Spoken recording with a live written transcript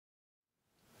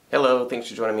Hello, thanks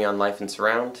for joining me on Life in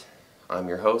Surround. I'm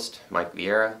your host, Mike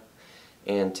Vieira,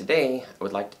 and today I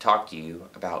would like to talk to you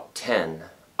about 10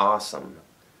 awesome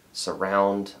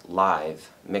surround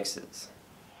live mixes.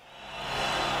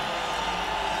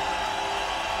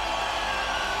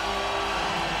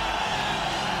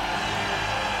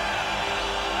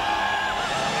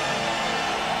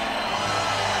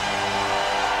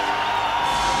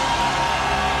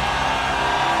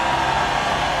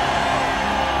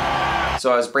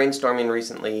 So I was brainstorming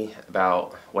recently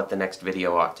about what the next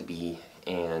video ought to be,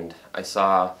 and I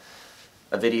saw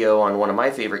a video on one of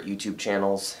my favorite YouTube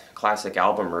channels, Classic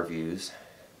Album Reviews.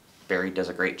 Barry does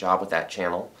a great job with that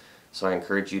channel, so I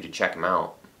encourage you to check him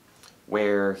out,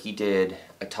 where he did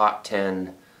a top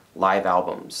 10 live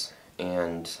albums,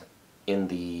 and in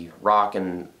the rock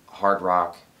and hard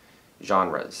rock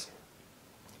genres.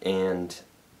 And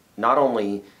not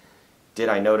only did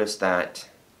I notice that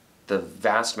the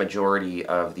vast majority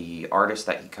of the artists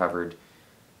that he covered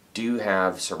do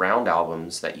have surround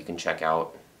albums that you can check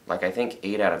out, like I think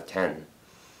 8 out of 10.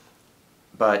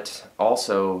 But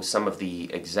also some of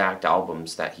the exact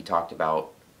albums that he talked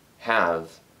about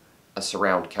have a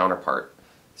surround counterpart.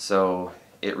 So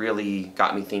it really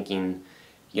got me thinking,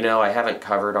 you know, I haven't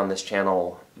covered on this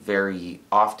channel very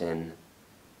often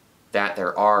that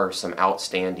there are some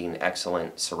outstanding,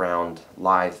 excellent surround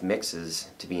live mixes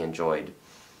to be enjoyed.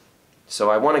 So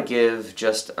I want to give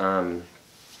just some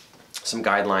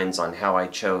guidelines on how I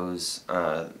chose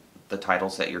the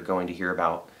titles that you're going to hear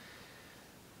about.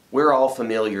 We're all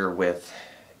familiar with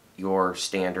your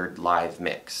standard live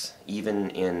mix. Even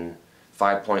in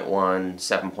 5.1,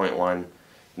 7.1,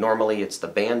 normally it's the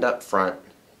band up front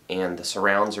and the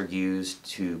surrounds are used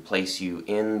to place you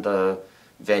in the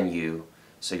venue.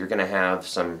 So you're going to have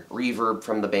some reverb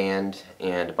from the band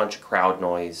and a bunch of crowd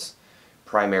noise,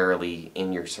 primarily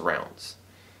in your surrounds.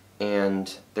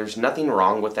 And there's nothing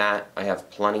wrong with that. I have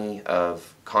plenty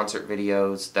of concert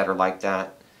videos that are like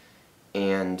that.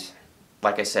 And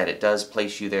like I said, it does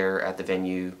place you there at the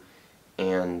venue,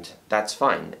 and that's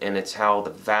fine. And it's how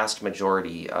the vast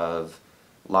majority of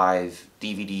live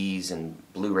DVDs and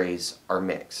Blu-rays are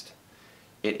mixed.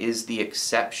 It is the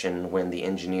exception when the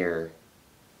engineer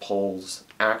pulls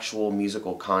actual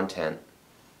musical content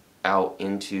out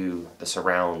into the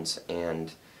surrounds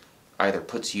and either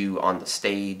puts you on the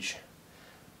stage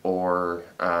or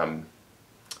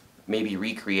maybe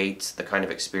recreates the kind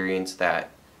of experience that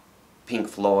Pink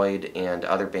Floyd and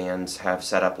other bands have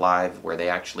set up live, where they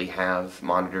actually have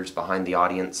monitors behind the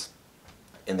audience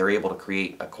and they're able to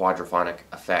create a quadraphonic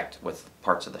effect with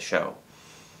parts of the show.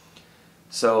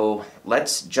 So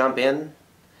let's jump in.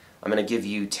 I'm going to give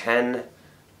you 10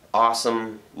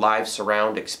 awesome live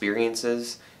surround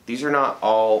experiences. These are not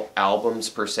all albums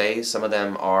per se, some of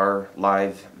them are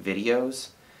live videos,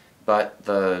 but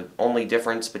the only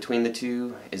difference between the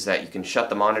two is that you can shut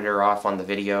the monitor off on the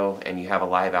video and you have a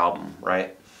live album,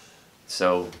 right?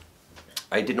 So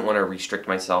I didn't want to restrict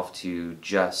myself to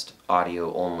just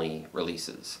audio only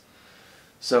releases.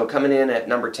 So coming in at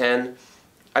number 10,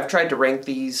 I've tried to rank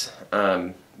these,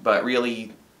 but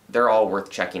really they're all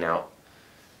worth checking out.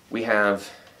 We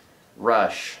have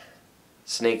Rush,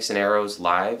 Snakes and Arrows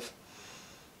Live.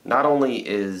 Not only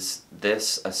is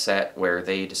this a set where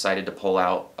they decided to pull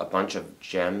out a bunch of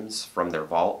gems from their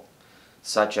vault,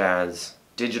 such as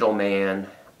Digital Man,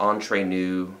 Entre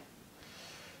Nous,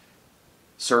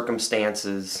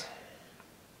 Circumstances,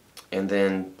 and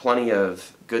then plenty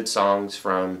of good songs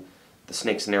from the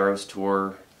Snakes and Arrows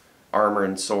tour, Armor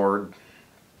and Sword,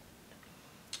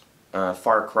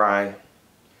 Far Cry.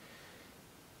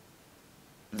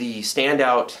 The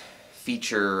standout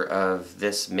feature of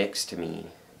this mix to me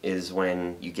is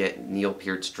when you get Neil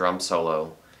Peart's drum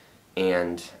solo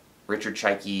and Richard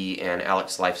Chaikey and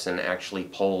Alex Lifeson actually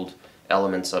pulled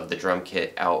elements of the drum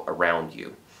kit out around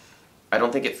you. I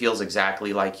don't think it feels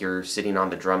exactly like you're sitting on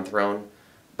the drum throne,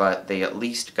 but they at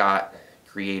least got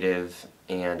creative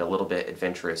and a little bit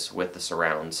adventurous with the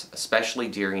surrounds, especially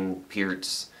during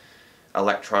Peart's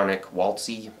electronic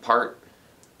waltzy part.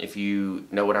 If you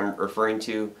know what I'm referring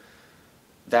to,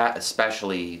 that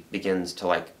especially begins to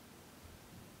like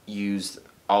use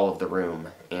all of the room,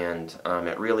 and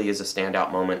it really is a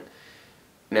standout moment.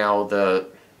 Now the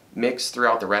mix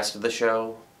throughout the rest of the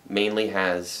show mainly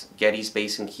has Geddy's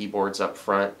bass and keyboards up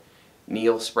front,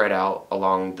 Neil spread out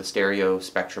along the stereo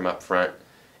spectrum up front,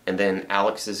 and then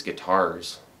Alex's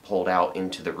guitars pulled out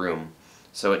into the room.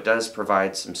 So it does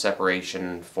provide some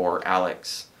separation for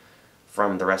Alex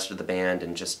from the rest of the band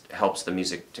and just helps the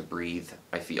music to breathe,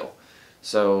 I feel.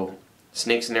 So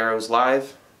Snakes and Arrows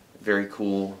Live, very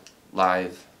cool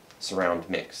live surround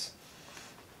mix.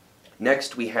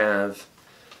 Next we have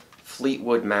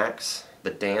Fleetwood Mac's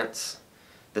The Dance.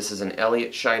 This is an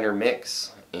Elliott Shiner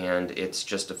mix, and it's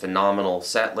just a phenomenal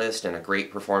set list and a great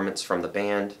performance from the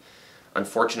band.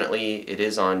 Unfortunately, it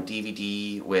is on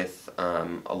DVD with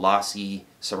a lossy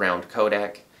surround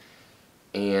codec,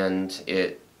 and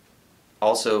it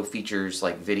also features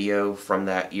like video from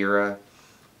that era.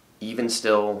 Even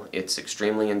still, it's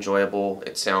extremely enjoyable.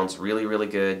 It sounds really, really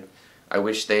good. I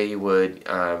wish they would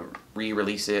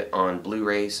re-release it on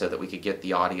Blu-ray so that we could get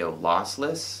the audio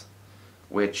lossless,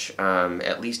 which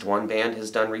at least one band has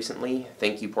done recently.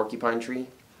 Thank you, Porcupine Tree.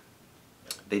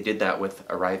 They did that with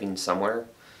Arriving Somewhere.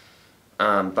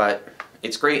 But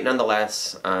it's great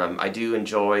nonetheless. I do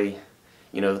enjoy,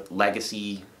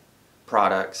 legacy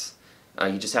products.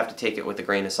 You just have to take it with a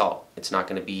grain of salt. It's not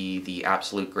going to be the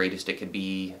absolute greatest it could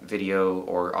be video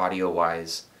or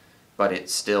audio-wise, but it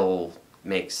still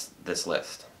makes this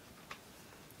list.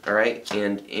 Alright,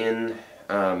 and in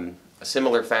a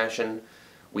similar fashion,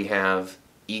 we have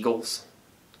Eagles,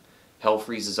 Hell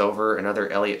Freezes Over, another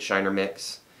Elliott Shiner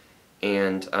mix.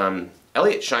 And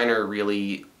Elliott Shiner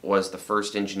really was the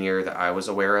first engineer that I was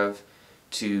aware of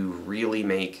to really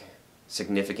make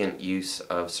significant use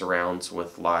of surrounds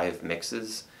with live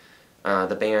mixes.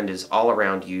 The band is All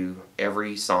Around You,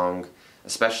 every song,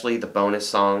 especially the bonus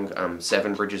song,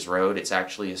 Seven Bridges Road. It's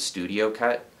actually a studio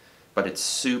cut, but it's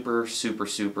super, super,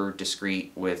 super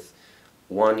discreet with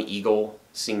one eagle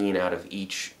singing out of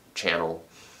each channel.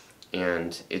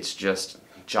 And it's just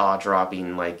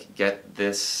jaw-dropping, like, get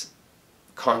this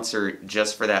concert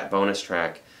just for that bonus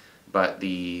track. But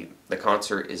the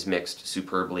concert is mixed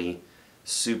superbly,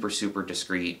 super, super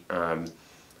discreet.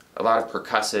 A lot of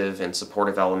percussive and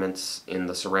supportive elements in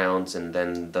the surrounds, and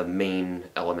then the main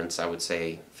elements, I would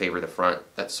say, favor the front.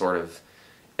 That's sort of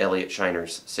Elliott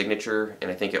Shiner's signature,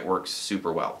 and I think it works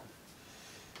super well.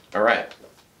 Alright,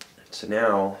 so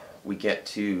now we get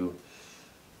to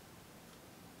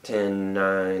 10,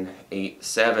 9, 8,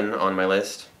 7 on my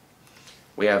list.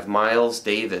 We have Miles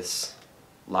Davis,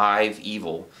 Live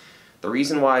Evil. The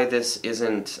reason why this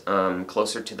isn't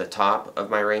closer to the top of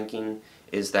my ranking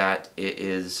is that it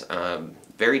is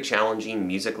very challenging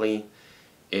musically.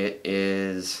 It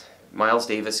is Miles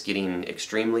Davis getting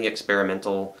extremely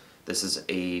experimental. This is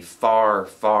a far,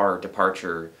 far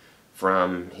departure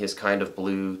from his kind of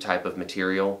blue type of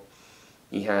material.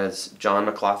 He has John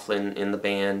McLaughlin in the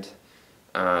band.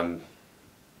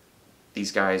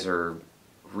 These guys are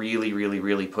really, really,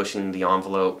 really pushing the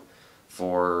envelope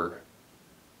for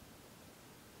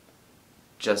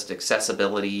just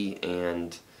accessibility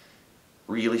and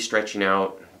really stretching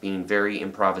out, being very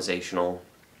improvisational.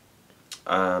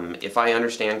 If I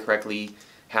understand correctly,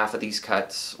 half of these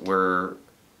cuts were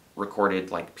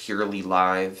recorded like purely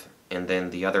live, and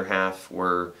then the other half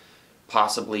were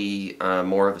possibly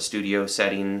more of a studio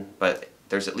setting, but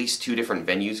there's at least 2 different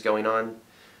venues going on,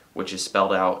 which is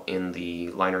spelled out in the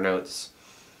liner notes.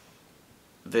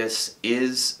 This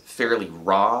is fairly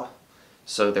raw,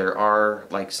 so there are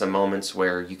like some moments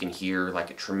where you can hear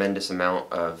like a tremendous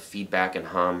amount of feedback and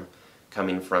hum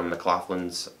coming from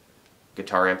McLaughlin's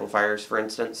guitar amplifiers, for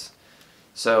instance.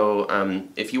 So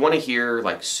if you want to hear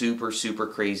like super, super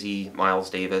crazy Miles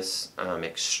Davis,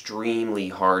 extremely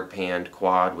hard panned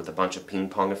quad with a bunch of ping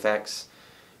pong effects,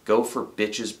 go for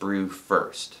Bitches Brew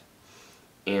first.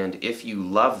 And if you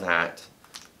love that,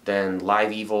 then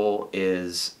Live Evil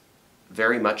is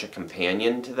very much a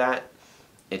companion to that.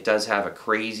 It does have a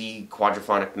crazy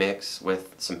quadraphonic mix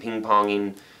with some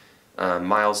ping-ponging,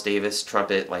 Miles Davis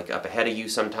trumpet like up ahead of you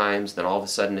sometimes, then all of a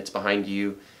sudden it's behind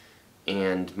you,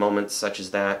 and moments such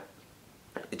as that.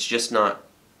 It's just not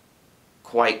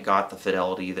quite got the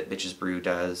fidelity that Bitches Brew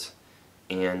does,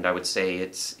 and I would say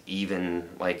it's even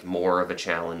like more of a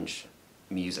challenge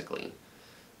musically.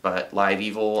 But Live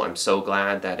Evil, I'm so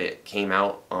glad that it came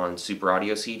out on Super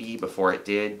Audio CD before it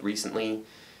did recently.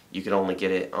 You could only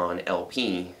get it on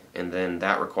LP, and then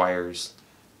that requires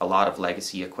a lot of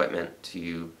legacy equipment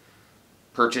to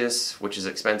purchase, which is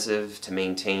expensive, to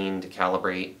maintain, to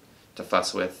calibrate, to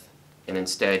fuss with, and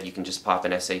instead you can just pop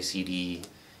an SACD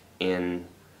in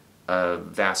a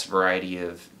vast variety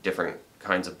of different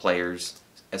kinds of players.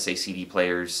 SACD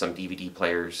players, some DVD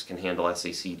players can handle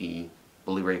SACD,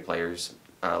 Blu-ray players,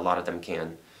 a lot of them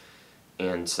can.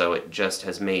 And so it just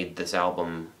has made this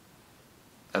album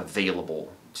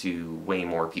available to way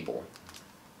more people.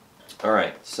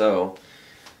 Alright, so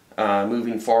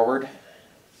moving forward,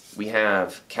 we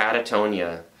have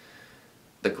Catatonia,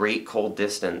 The Great Cold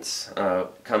Distance.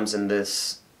 Comes in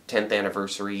this 10th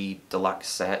anniversary deluxe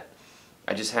set.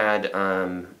 I just had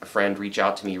a friend reach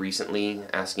out to me recently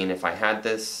asking if I had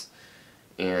this,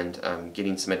 and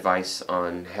getting some advice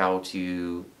on how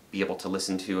to be able to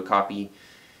listen to a copy.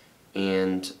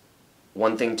 And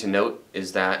one thing to note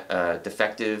is that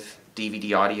defective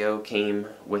DVD audio came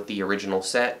with the original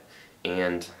set,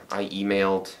 and I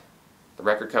emailed the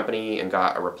record company and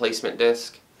got a replacement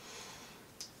disc.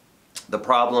 The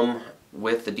problem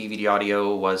with the DVD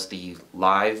audio was the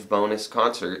live bonus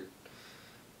concert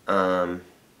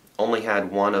only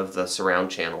had one of the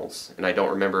surround channels, and I don't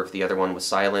remember if the other one was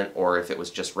silent or if it was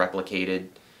just replicated.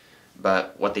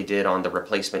 But what they did on the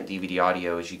replacement DVD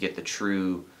audio is you get the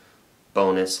true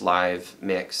bonus live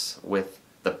mix with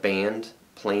the band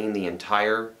playing the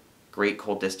entire Great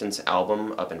Cold Distance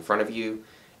album up in front of you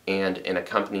and an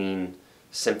accompanying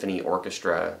symphony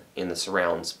orchestra in the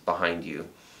surrounds behind you.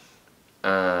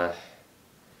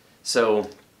 So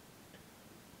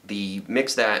the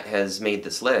mix that has made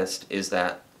this list is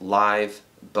that live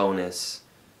bonus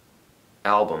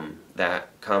album that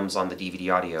comes on the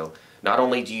DVD audio. Not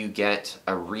only do you get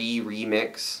a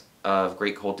remix of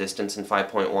Great Cold Distance in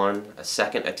 5.1, a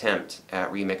second attempt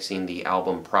at remixing the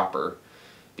album proper,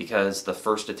 because the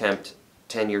first attempt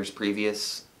 10 years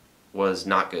previous was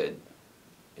not good.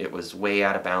 It was way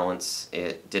out of balance.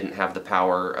 It didn't have the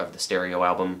power of the stereo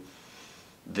album.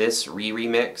 This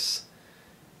remix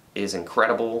is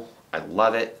incredible. I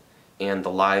love it, and the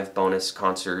live bonus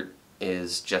concert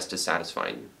is just as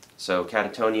satisfying. So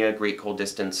Catatonia, Great Cold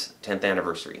Distance, 10th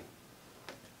anniversary.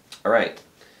 Alright.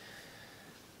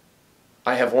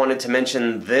 I have wanted to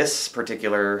mention this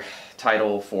particular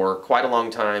title for quite a long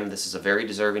time. This is a very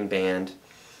deserving band,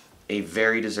 a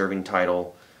very deserving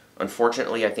title.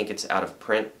 Unfortunately, I think it's out of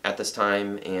print at this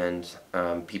time, and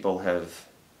people have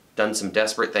done some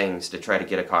desperate things to try to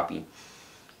get a copy.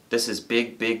 This is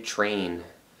Big Big Train,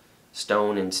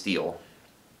 Stone and Steel.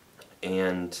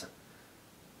 And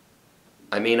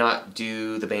I may not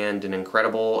do the band an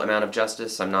incredible amount of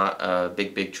justice. I'm not a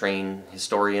Big Big Train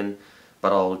historian,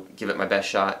 but I'll give it my best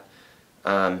shot.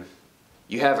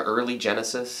 You have early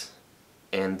Genesis,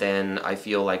 and then I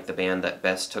feel like the band that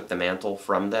best took the mantle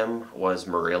from them was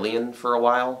Marillion for a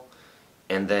while,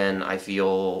 and then I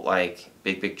feel like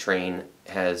Big Big Train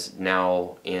has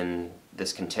now, in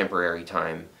this contemporary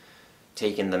time,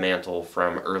 taken the mantle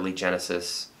from early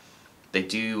Genesis. They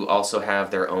do also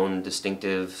have their own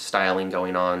distinctive styling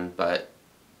going on, but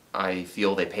I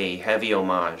feel they pay heavy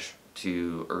homage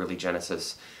to early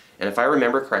Genesis. And if I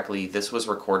remember correctly, this was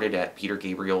recorded at Peter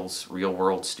Gabriel's Real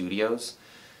World Studios.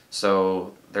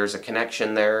 So there's a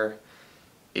connection there.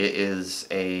 It is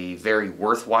a very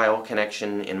worthwhile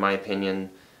connection, in my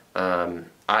opinion.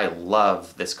 I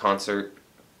love this concert.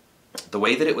 The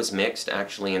way that it was mixed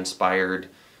actually inspired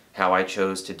how I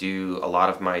chose to do a lot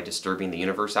of my Disturbing the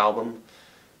Universe album.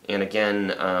 And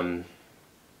again,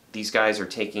 these guys are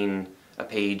taking a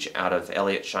page out of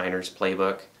Elliot Shiner's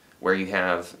playbook, where you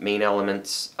have main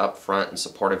elements up front and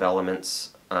supportive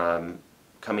elements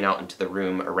coming out into the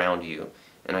room around you.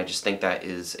 And I just think that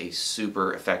is a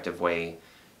super effective way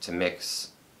to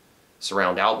mix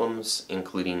surround albums,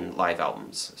 including live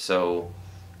albums. So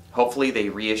hopefully they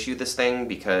reissue this thing,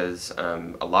 because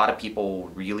a lot of people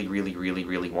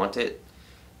really want it.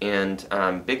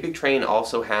 And Big Big Train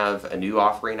also have a new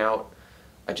offering out.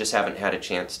 I just haven't had a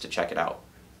chance to check it out.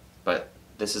 But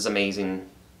this is amazing.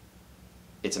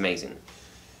 It's amazing.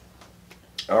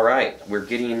 Alright, we're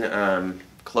getting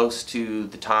close to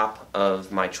the top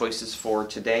of my choices for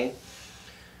today.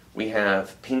 We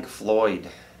have Pink Floyd,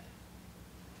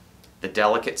 The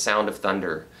Delicate Sound of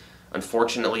Thunder.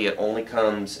 Unfortunately, it only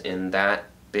comes in that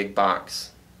big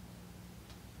box.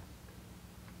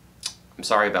 I'm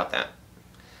sorry about that.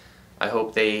 I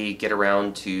hope they get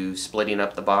around to splitting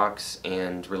up the box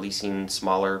and releasing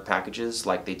smaller packages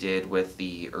like they did with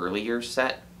the earlier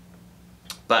set.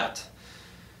 But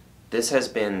this has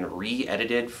been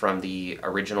re-edited from the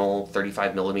original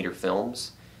 35mm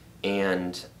films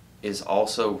and is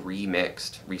also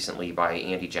remixed recently by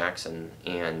Andy Jackson,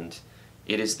 and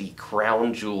it is the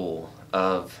crown jewel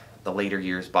of the later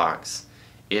years box.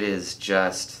 It is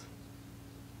just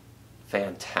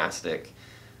fantastic.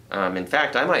 In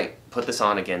fact, I might put this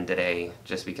on again today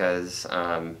just because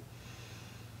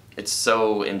it's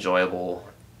so enjoyable.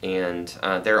 And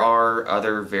there are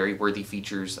other very worthy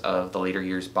features of the later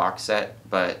years box set,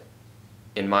 but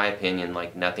in my opinion,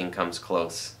 like, nothing comes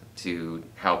close to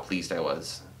how pleased I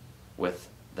was with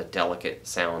The Delicate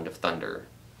Sound of Thunder.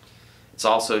 It's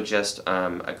also just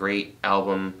a great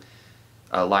album,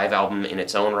 a live album in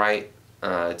its own right.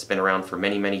 It's been around for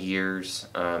many years.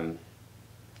 I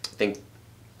think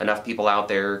enough people out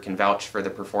there can vouch for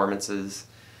the performances,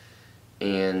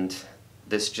 and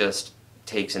this just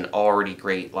takes an already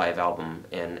great live album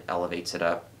and elevates it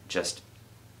up just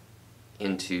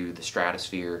into the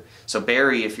stratosphere. So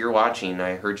Barry, if you're watching,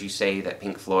 I heard you say that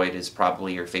Pink Floyd is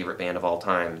probably your favorite band of all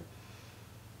time.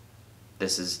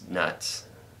 This is nuts.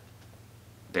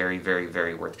 Very, very,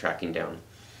 very worth tracking down.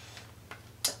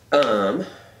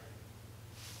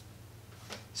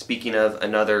 Speaking of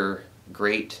another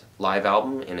great live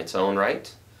album in its own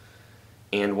right,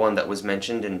 and one that was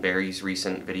mentioned in Barry's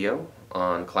recent video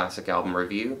on Classic Album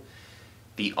Review,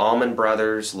 the Allman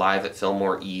Brothers Live at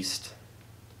Fillmore East.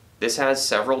 This has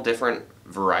several different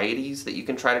varieties that you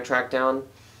can try to track down.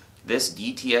 This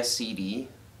DTS CD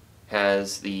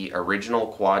has the original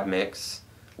quad mix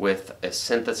with a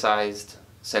synthesized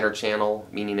center channel,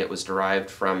 meaning it was derived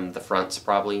from the fronts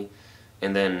probably,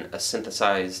 and then a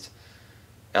synthesized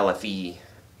LFE.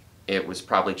 It was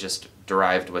probably just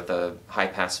derived with a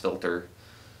high-pass filter.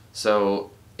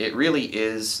 So it really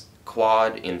is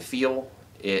quad in feel.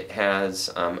 It has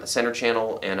a center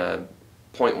channel and a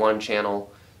 0.1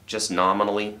 channel just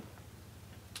nominally.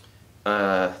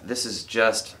 This is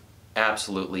just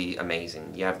absolutely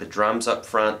amazing. You have the drums up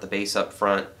front, the bass up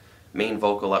front, main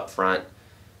vocal up front,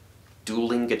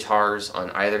 dueling guitars on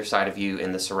either side of you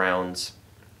in the surrounds,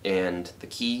 and the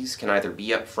keys can either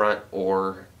be up front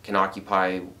or can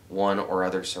occupy one or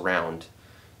other surround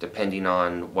depending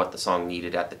on what the song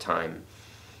needed at the time.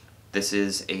 This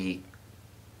is a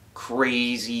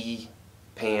crazy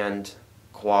panned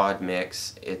quad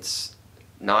mix. It's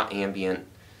not ambient.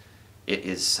 It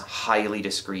is highly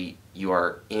discreet. You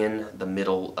are in the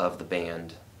middle of the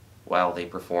band while they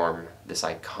perform this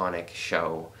iconic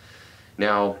show.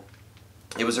 Now,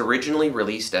 it was originally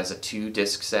released as a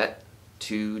 2-disc set,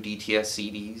 2 DTS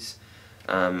CDs.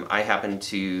 I happened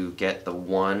to get the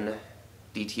 1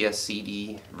 DTS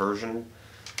CD version.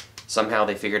 Somehow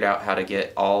they figured out how to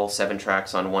get all 7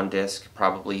 tracks on 1 disc,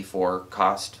 probably for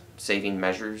cost-saving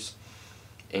measures.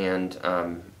 And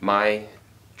my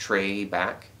tray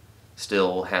back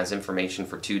still has information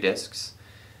for 2 discs.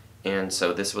 And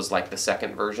so this was like the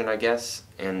second version, I guess.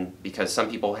 And because some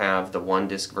people have the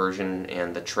 1-disc version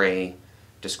and the tray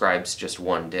describes just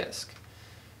 1 disc.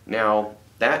 Now,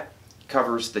 that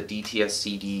covers the DTS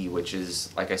CD, which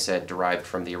is, like I said, derived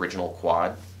from the original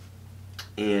quad.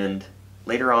 And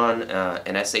later on,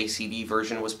 an SACD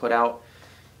version was put out,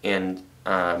 and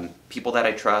people that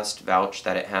I trust vouch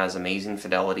that it has amazing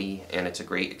fidelity and it's a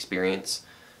great experience,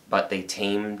 but they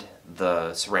tamed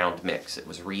the surround mix. It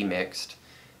was remixed,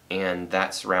 and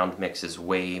that surround mix is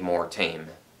way more tame.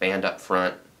 Band up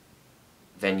front,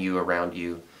 venue around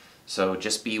you, so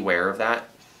just be aware of that.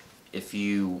 If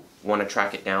you want to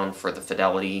track it down for the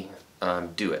fidelity,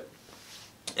 do it.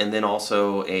 And then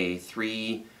also a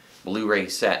 3 Blu-ray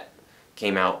set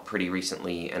came out pretty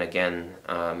recently, and again,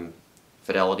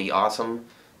 fidelity awesome,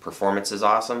 performance is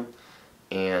awesome,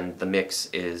 and the mix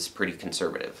is pretty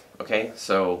conservative. Okay,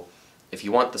 so if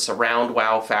you want the surround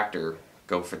wow factor,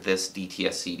 go for this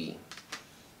DTS CD.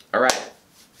 Alright,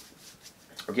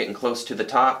 we're getting close to the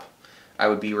top. I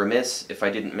would be remiss if I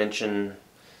didn't mention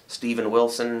Steven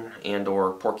Wilson and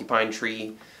or Porcupine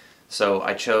Tree. So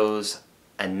I chose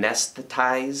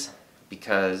Anesthetize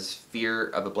because Fear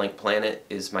of a Blank Planet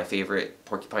is my favorite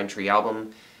Porcupine Tree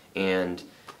album, and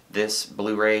this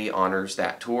Blu-ray honors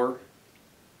that tour.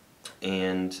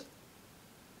 And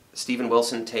Steven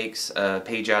Wilson takes a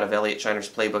page out of Elliot Shiner's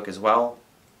playbook as well.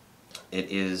 It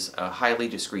is a highly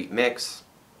discreet mix.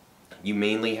 You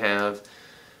mainly have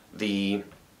the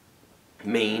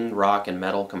main rock and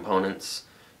metal components,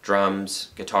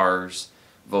 drums, guitars,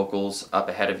 vocals up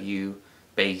ahead of you,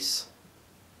 bass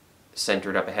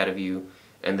centered up ahead of you,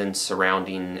 and then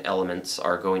surrounding elements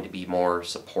are going to be more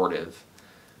supportive.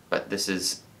 But this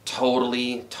is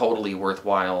totally, totally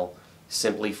worthwhile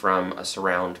simply from a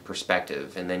surround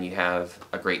perspective. And then you have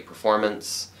a great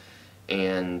performance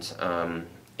and,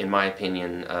 in my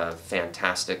opinion, a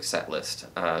fantastic set list.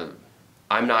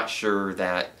 I'm not sure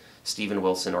that Steven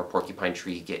Wilson or Porcupine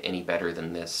Tree get any better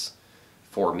than this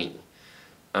for me.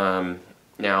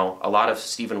 Now, a lot of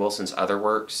Steven Wilson's other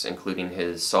works, including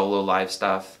his solo live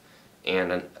stuff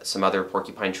and some other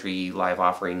Porcupine Tree live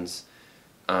offerings,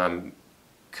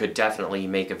 could definitely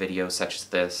make a video such as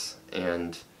this,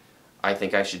 and I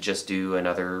think I should just do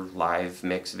another live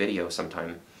mix video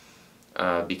sometime,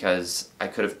 because I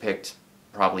could have picked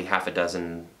probably half a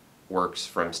dozen works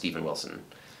from Steven Wilson.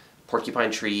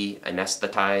 Porcupine Tree,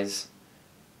 Anesthetize,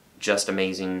 just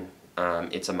amazing.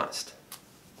 It's a must.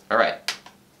 Alright,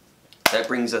 that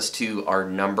brings us to our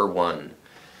number one.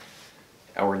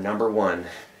 Our number one.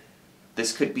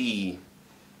 This could be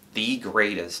the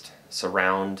greatest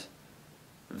surround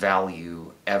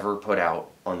value ever put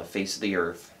out on the face of the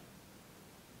earth.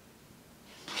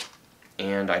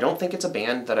 And I don't think it's a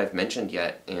band that I've mentioned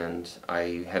yet, and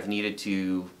I have needed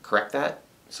to correct that.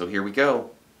 So here we go.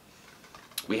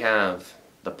 We have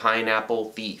the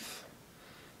Pineapple Thief,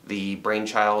 the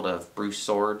brainchild of Bruce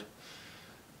Sword.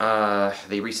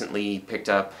 They recently picked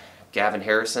up Gavin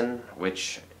Harrison,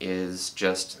 which is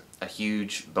just a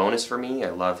huge bonus for me. I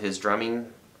love his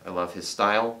drumming. I love his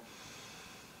style.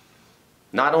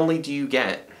 Not only do you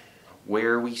get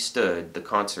Where We Stood, the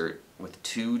concert, with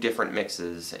 2 different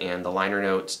mixes, and the liner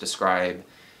notes describe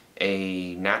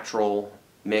a natural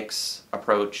mix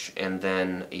approach and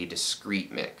then a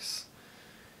discrete mix.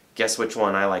 Guess which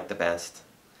one I like the best.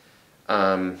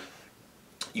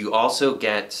 You also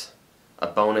get a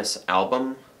bonus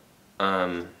album.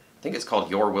 I think it's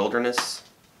called Your Wilderness.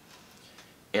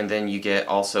 And then you get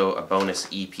also a bonus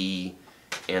EP,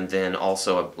 and then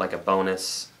also like a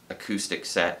bonus acoustic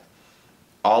set.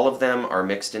 All of them are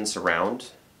mixed in surround,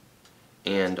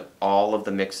 and all of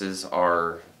the mixes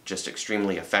are just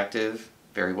extremely effective,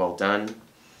 very well done.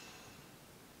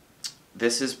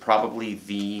 This is probably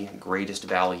the greatest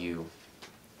value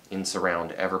in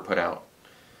surround ever put out.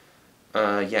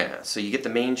 Yeah, so you get the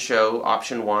main show,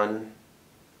 option 1,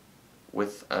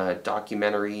 with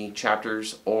documentary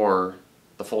chapters, or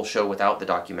the full show without the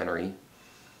documentary.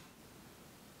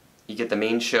 You get the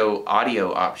main show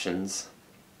audio options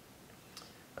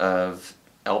of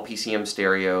LPCM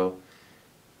stereo,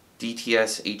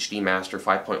 DTS HD Master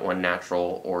 5.1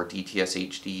 Natural, or DTS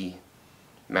HD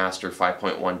Master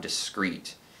 5.1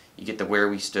 Discrete. You get the Where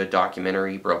We Stood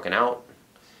documentary broken out,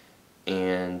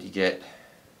 and you get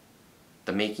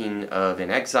the Making of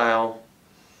In Exile,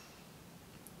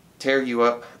 Tear You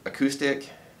Up acoustic,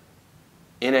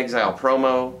 In Exile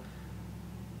promo,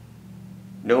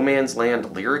 No Man's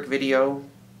Land lyric video,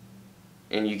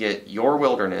 and you get Your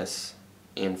Wilderness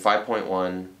in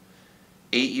 5.1,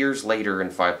 8 Years Later in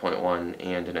 5.1,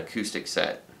 and an acoustic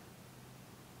set.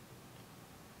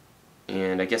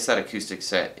 And I guess that acoustic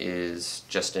set is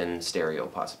just in stereo,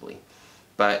 possibly.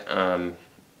 But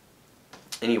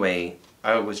anyway,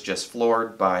 I was just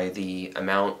floored by the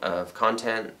amount of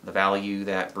content, the value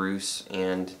that Bruce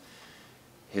and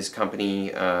his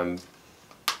company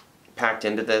packed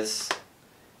into this.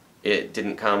 It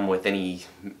didn't come with any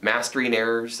mastering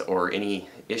errors or any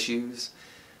issues.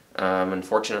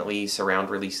 Unfortunately, surround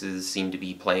releases seem to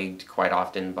be plagued quite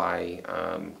often by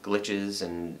glitches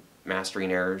and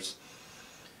mastering errors.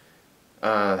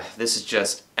 This is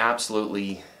just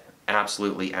absolutely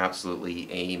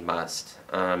a must.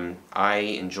 I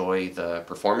enjoy the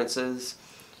performances.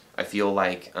 I feel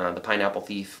like the Pineapple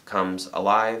Thief comes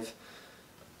alive.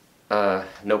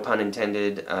 No pun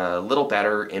intended. A little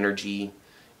better energy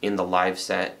in the live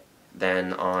set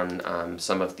than on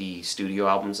some of the studio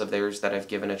albums of theirs that I've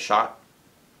given a shot.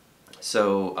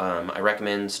 So I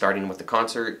recommend starting with the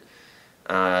concert.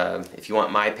 If you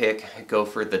want my pick, go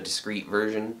for the discrete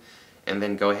version, and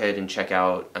then go ahead and check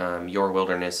out Your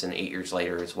Wilderness and 8 Years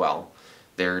Later as well.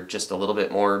 They're just a little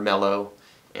bit more mellow,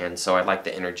 and so I like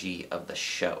the energy of the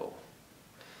show.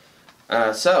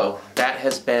 So that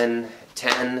has been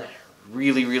 10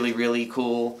 really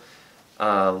cool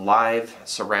live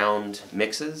surround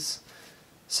mixes,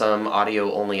 some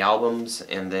audio-only albums,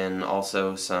 and then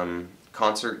also some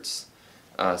concerts,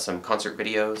 some concert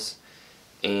videos.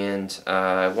 And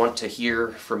I want to hear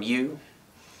from you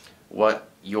what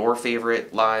your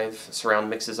favorite live surround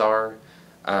mixes are.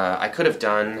 I could have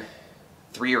done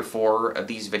 3 or 4 of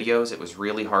these videos. It was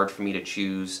really hard for me to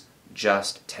choose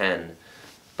just 10,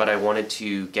 but I wanted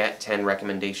to get 10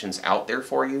 recommendations out there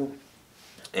for you.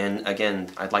 And again,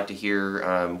 I'd like to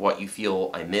hear what you feel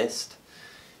I missed,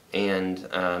 and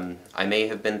I may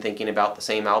have been thinking about the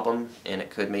same album and it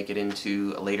could make it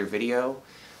into a later video,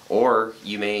 or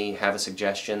you may have a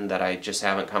suggestion that I just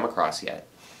haven't come across yet.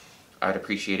 I'd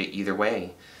appreciate it either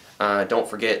way. Don't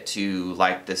forget to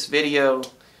like this video,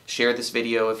 share this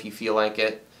video if you feel like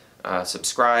it,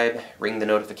 subscribe, ring the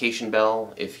notification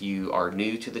bell if you are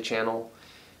new to the channel,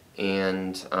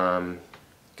 and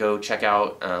go check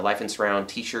out Life in Surround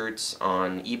t-shirts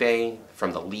on eBay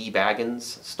from the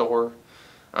leighbaggins store.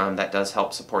 That does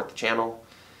help support the channel.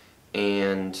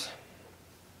 And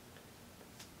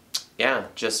yeah,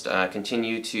 just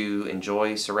continue to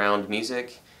enjoy surround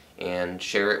music and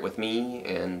share it with me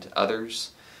and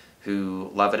others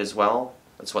who love it as well.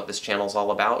 That's what this channel's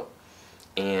all about.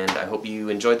 And I hope you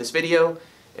enjoyed this video,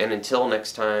 and until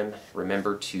next time,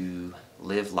 remember to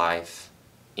live life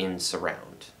in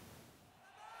surround.